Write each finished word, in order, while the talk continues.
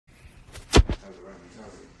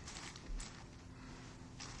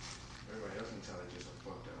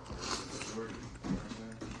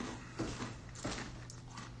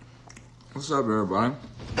What's up, everybody?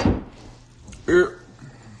 Here.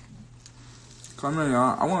 Come in,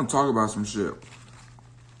 y'all. I want to talk about some shit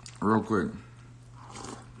real quick.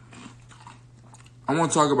 I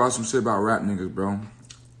want to talk about some shit about rap niggas, bro.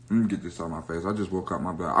 Let me get this out of my face. I just woke up,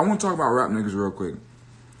 my bad. I want to talk about rap niggas real quick.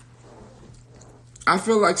 I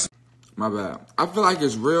feel like... My bad. I feel like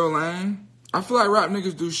it's real lame. I feel like rap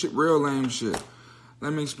niggas do shit, real lame shit.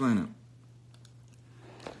 Let me explain it.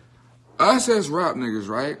 Us as rap niggas,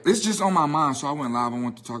 right? It's just on my mind, so I went live. I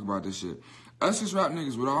want to talk about this shit. Us as rap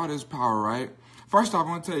niggas with all this power, right? First off, I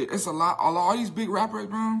want to tell you, it's a lot. All these big rappers,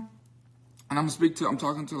 bro. And I'm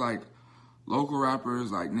talking to like local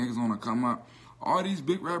rappers, like niggas want to come up. All these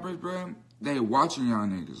big rappers, bro, they watching y'all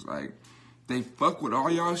niggas. Like, they fuck with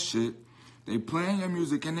all y'all shit. They playing your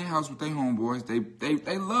music in their house with their homeboys.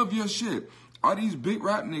 They love your shit. All these big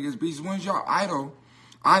rap niggas, these ones y'all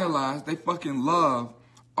idolize, they fucking love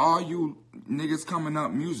all you niggas coming up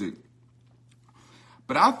music.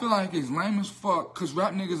 But I feel like it's lame as fuck, cause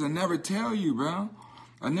rap niggas will never tell you, bro.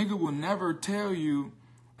 A nigga will never tell you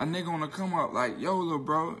a nigga wanna come up like, yo, little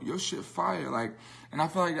bro, your shit fire. Like, and I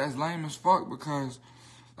feel like that's lame as fuck because,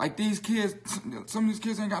 like, these kids, some of these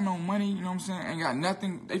kids ain't got no money, you know what I'm saying? Ain't got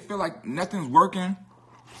nothing. They feel like nothing's working.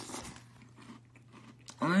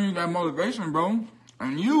 And then you got motivation, bro.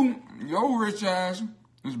 And your rich ass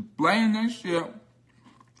is blaming that shit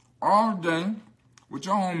all day with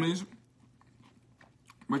your homies.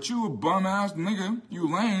 But you a bum ass nigga,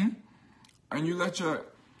 you lame, and you let your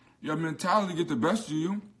mentality get the best of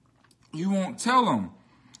you. You won't tell them.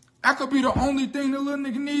 That could be the only thing the little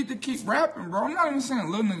nigga need to keep rapping, bro. I'm not even saying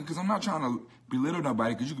little nigga because I'm not trying to belittle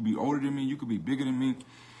nobody, because you could be older than me, you could be bigger than me,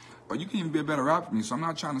 but you can even be a better rapper than me. So I'm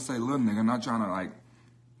not trying to say little nigga. I'm not trying to like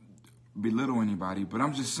belittle anybody, but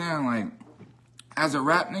I'm just saying, like, as a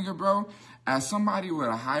rap nigga, bro, as somebody with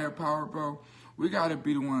a higher power, bro, we gotta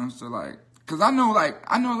be the ones to like, cause I know a lot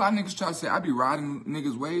of niggas try to say I be riding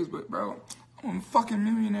niggas' waves, but bro, I'm a fucking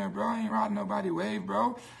millionaire, bro. I ain't riding nobody's wave,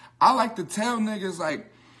 bro. I like to tell niggas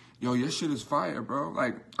like, yo, your shit is fire, bro.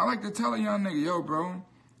 Like, I like to tell a young nigga, yo, bro,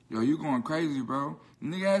 yo, you going crazy, bro.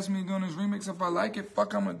 Nigga asked me doing this remix, if I like it,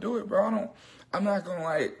 fuck, I'm gonna do it, bro. I'm not gonna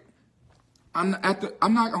like, I'm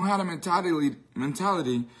not gonna have the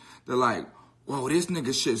mentality that like, whoa, this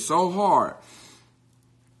nigga shit so hard.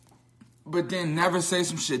 But then never say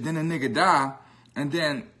some shit, then a nigga die, and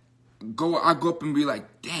then I go up and be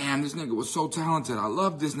like, damn, this nigga was so talented. I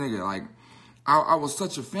love this nigga. Like, I was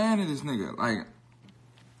such a fan of this nigga. Like,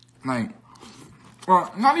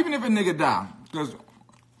 well, not even if a nigga die, because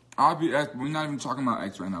we're not even talking about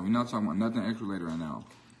X right now. We're not talking about nothing X related right now.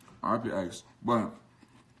 RPX. But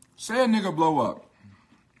say a nigga blow up.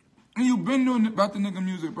 And you been doing about the nigga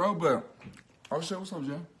music, bro, but, oh shit, what's up,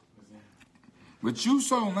 Jay? But you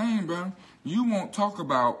so lame, bro. You won't talk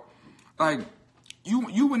about, like,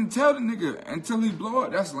 you wouldn't tell the nigga until he blow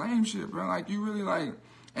up. That's lame shit, bro. Like, you really, like,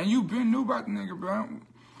 and you been knew about the nigga, bro.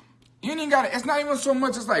 You ain't got it. It's not even so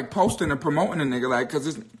much as, like, posting and promoting a nigga, like, because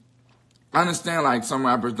it's, I understand, like, some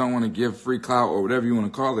rappers don't want to give free clout or whatever you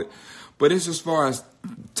want to call it. But it's as far as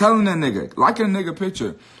telling a nigga, liking a nigga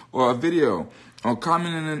picture or a video or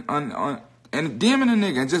commenting on and DMing a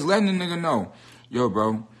nigga and just letting the nigga know, yo,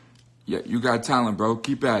 bro, yeah, you got talent, bro.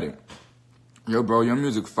 Keep at it. Yo, bro, your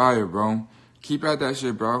music fire, bro. Keep at that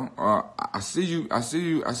shit, bro. I see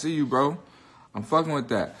you, bro. I'm fucking with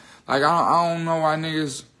that. Like, I don't know why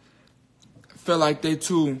niggas feel like they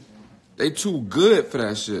too good for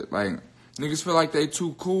that shit. Like, niggas feel like they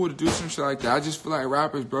too cool to do some shit like that. I just feel like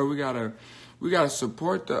rappers, bro, we gotta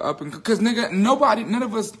support the up and, cause nigga, none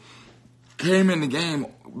of us came in the game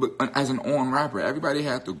as an on rapper. Everybody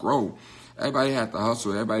had to grow. Everybody had to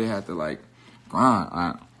hustle. Everybody had to like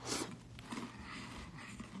grind.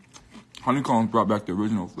 Honeycombs brought back the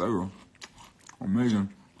original flavor.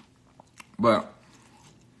 Amazing. But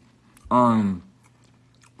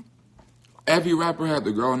every rapper had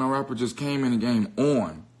to grow. No rapper just came in the game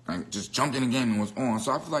on. Like, just jumped in the game and was on.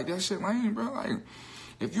 So I feel like that shit lame, bro. Like,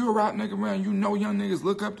 if you a rap nigga, bro, and you know young niggas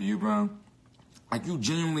look up to you, bro, like, you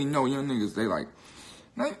genuinely know young niggas, they like,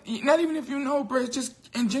 not even if you know, bro, it's just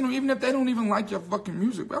in general, even if they don't even like your fucking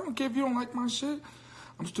music, bro. I don't care if you don't like my shit.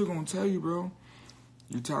 I'm still gonna tell you, bro,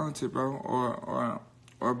 you talented, bro, or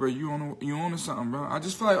bro, you on to something, bro. I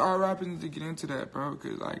just feel like all rappers need to get into that, bro,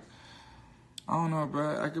 because, like, I don't know,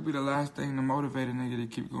 bro. That could be the last thing to motivate a nigga to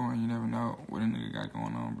keep going. You never know what a nigga got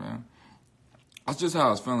going on, bro. That's just how I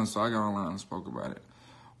was feeling, so I got online and spoke about it.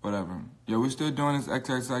 Whatever. Yeah, we're still doing this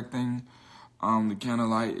XXX thing, the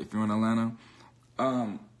Candlelight, if you're in Atlanta.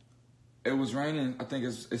 It was raining. I think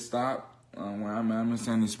it stopped where I'm at. I'm in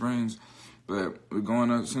Sandy Springs. But we're going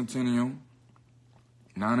to Centennial.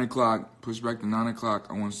 9 o'clock, push back to 9 o'clock.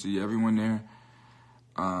 I want to see everyone there.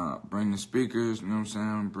 Bring the speakers, you know what I'm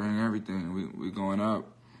saying? Bring everything. We going up.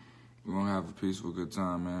 We're going to have a peaceful, good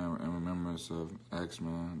time, man, in remembrance of X,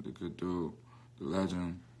 man, the good dude, the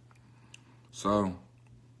legend. So,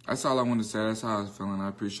 that's all I wanted to say. That's how I was feeling. I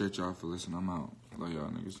appreciate y'all for listening. I'm out. Love y'all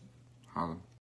niggas. Holla.